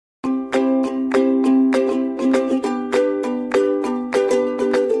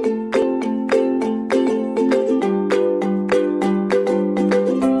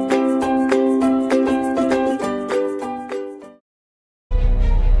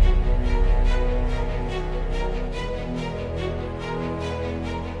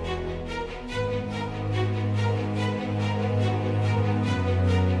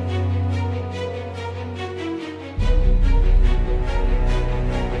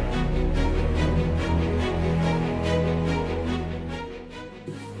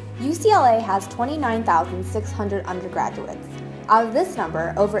UCLA has 29,600 undergraduates. Out of this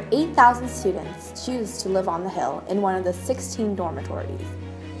number, over 8,000 students choose to live on the Hill in one of the 16 dormitories.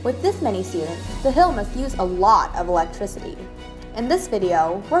 With this many students, the Hill must use a lot of electricity. In this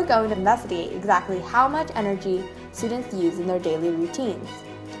video, we're going to investigate exactly how much energy students use in their daily routines.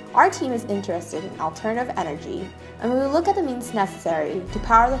 Our team is interested in alternative energy, and we will look at the means necessary to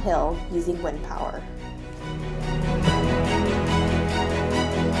power the Hill using wind power.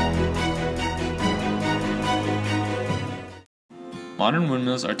 Modern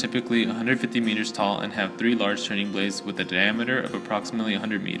windmills are typically 150 meters tall and have 3 large turning blades with a diameter of approximately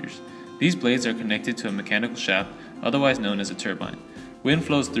 100 meters. These blades are connected to a mechanical shaft, otherwise known as a turbine. Wind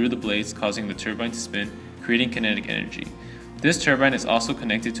flows through the blades, causing the turbine to spin, creating kinetic energy. This turbine is also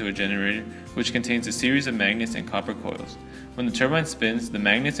connected to a generator, which contains a series of magnets and copper coils. When the turbine spins, the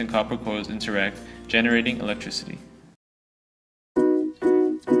magnets and copper coils interact, generating electricity.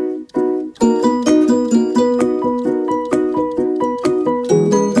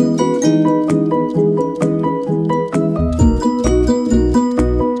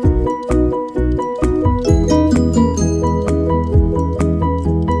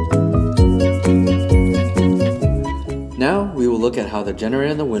 Now we will look at how the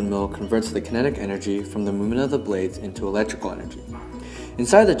generator in the windmill converts the kinetic energy from the movement of the blades into electrical energy.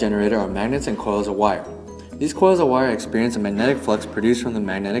 Inside the generator are magnets and coils of wire. These coils of wire experience a magnetic flux produced from the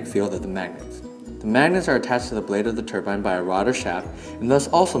magnetic field of the magnets. The magnets are attached to the blade of the turbine by a rod or shaft and thus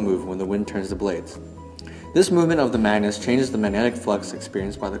also move when the wind turns the blades. This movement of the magnets changes the magnetic flux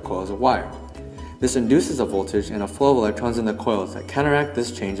experienced by the coils of wire. This induces a voltage and a flow of electrons in the coils that counteract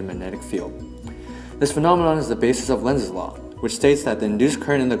this change in magnetic field. This phenomenon is the basis of Lenz's law, which states that the induced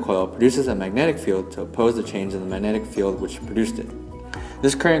current in the coil produces a magnetic field to oppose the change in the magnetic field which produced it.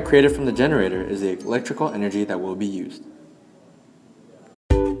 This current created from the generator is the electrical energy that will be used.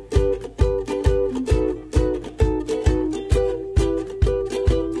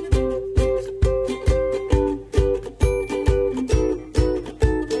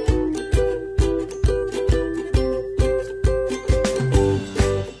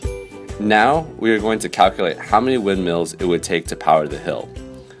 Now we are going to calculate how many windmills it would take to power the Hill.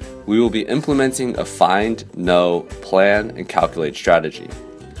 We will be implementing a find, know, plan, and calculate strategy.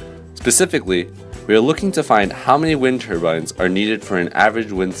 Specifically, we are looking to find how many wind turbines are needed for an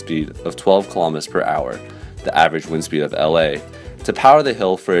average wind speed of 12 kilometers per hour, the average wind speed of LA, to power the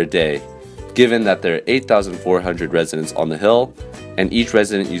Hill for a day, given that there are 8,400 residents on the Hill and each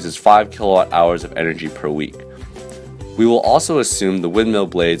resident uses 5 kilowatt hours of energy per week. We will also assume the windmill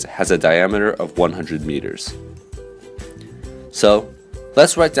blades has a diameter of 100 meters. So,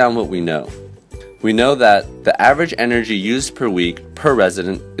 let's write down what we know. We know that the average energy used per week per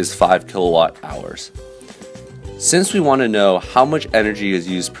resident is 5 kilowatt hours. Since we want to know how much energy is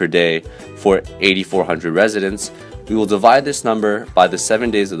used per day for 8,400 residents, we will divide this number by the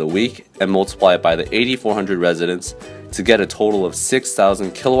 7 days of the week and multiply it by the 8,400 residents to get a total of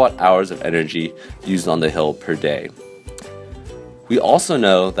 6,000 kilowatt hours of energy used on the Hill per day. We also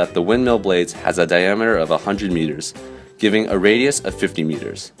know that the windmill blades has a diameter of 100 meters, giving a radius of 50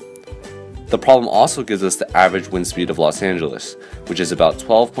 meters. The problem also gives us the average wind speed of Los Angeles, which is about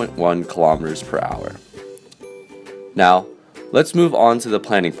 12.1 kilometers per hour. Now, let's move on to the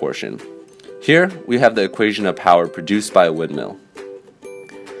planning portion. Here, we have the equation of power produced by a windmill.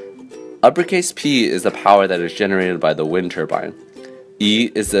 Uppercase P is the power that is generated by the wind turbine.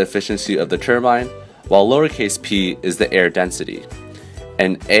 E is the efficiency of the turbine, while lowercase p is the air density,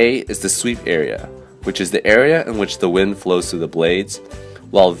 and A is the sweep area, which is the area in which the wind flows through the blades,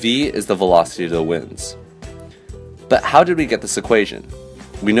 while V is the velocity of the winds. But how did we get this equation?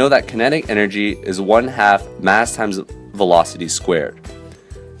 We know that kinetic energy is 1/2 mass times velocity squared.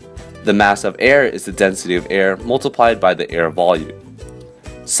 The mass of air is the density of air multiplied by the air volume.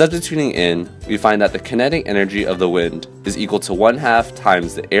 Substituting in, we find that the kinetic energy of the wind is equal to 1/2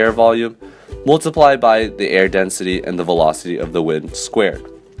 times the air volume multiplied by the air density and the velocity of the wind squared.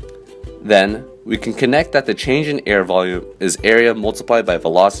 Then, we can connect that the change in air volume is area multiplied by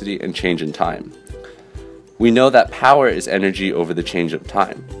velocity and change in time. We know that power is energy over the change of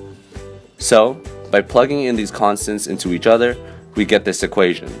time. So, by plugging in these constants into each other, we get this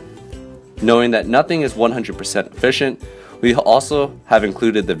equation. Knowing that nothing is 100% efficient, we also have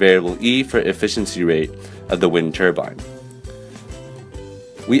included the variable E for efficiency rate of the wind turbine.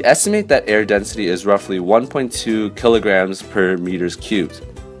 We estimate that air density is roughly 1.2 kilograms per meters cubed.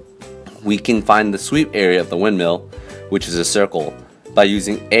 We can find the sweep area of the windmill, which is a circle, by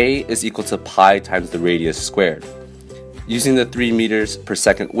using A is equal to pi times the radius squared. Using the 3 meters per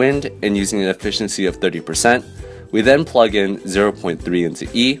second wind and using an efficiency of 30%, we then plug in 0.3 into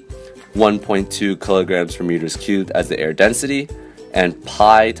E, 1.2 kilograms per meters cubed as the air density, and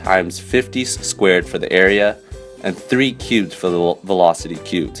pi times 50 squared for the area, and 3 cubed for the velocity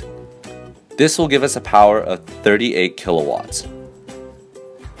cubed. This will give us a power of 38 kilowatts.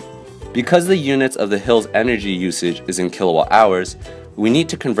 Because the units of the hill's energy usage is in kilowatt hours, we need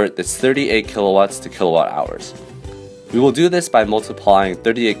to convert this 38 kilowatts to kilowatt hours. We will do this by multiplying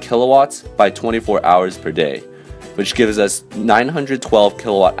 38 kilowatts by 24 hours per day, which gives us 912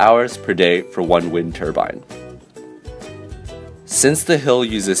 kilowatt hours per day for one wind turbine. Since the hill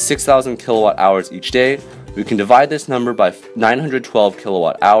uses 6,000 kilowatt hours each day, we can divide this number by 912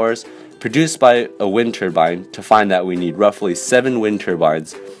 kilowatt hours produced by a wind turbine to find that we need roughly 7 wind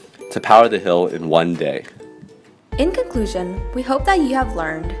turbines to power the hill in one day. In conclusion, we hope that you have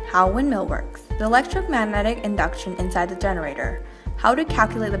learned how a windmill works, the electromagnetic induction inside the generator, how to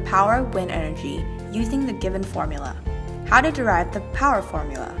calculate the power of wind energy using the given formula, how to derive the power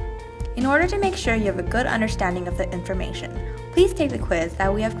formula. In order to make sure you have a good understanding of the information, please take the quiz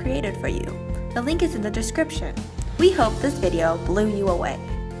that we have created for you. The link is in the description. We hope this video blew you away.